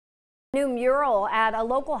New mural at a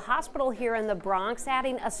local hospital here in the Bronx,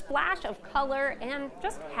 adding a splash of color and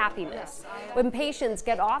just happiness. When patients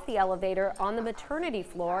get off the elevator on the maternity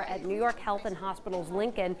floor at New York Health and Hospitals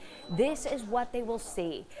Lincoln, this is what they will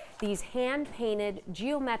see. These hand-painted,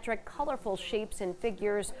 geometric, colorful shapes and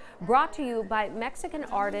figures brought to you by Mexican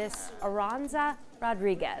artist Arantxa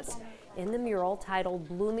Rodriguez. In the mural titled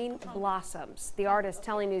Blooming Blossoms, the artist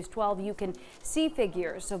telling News 12 you can see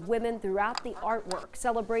figures of women throughout the artwork,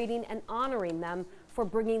 celebrating and honoring them for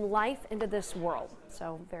bringing life into this world.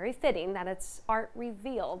 So very fitting that it's art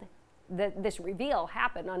revealed, that this reveal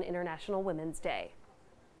happened on International Women's Day.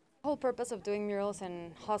 The whole purpose of doing murals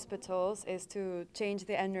in hospitals is to change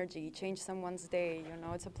the energy, change someone's day. You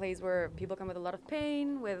know, it's a place where people come with a lot of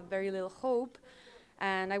pain, with very little hope.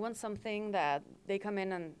 And I want something that they come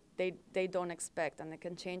in and they don't expect, and it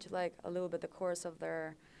can change like a little bit the course of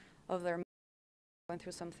their going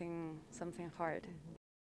through something hard.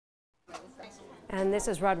 And this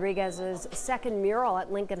is Rodriguez's second mural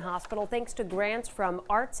at Lincoln Hospital, thanks to grants from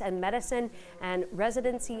Arts and Medicine and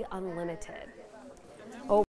Residency Unlimited.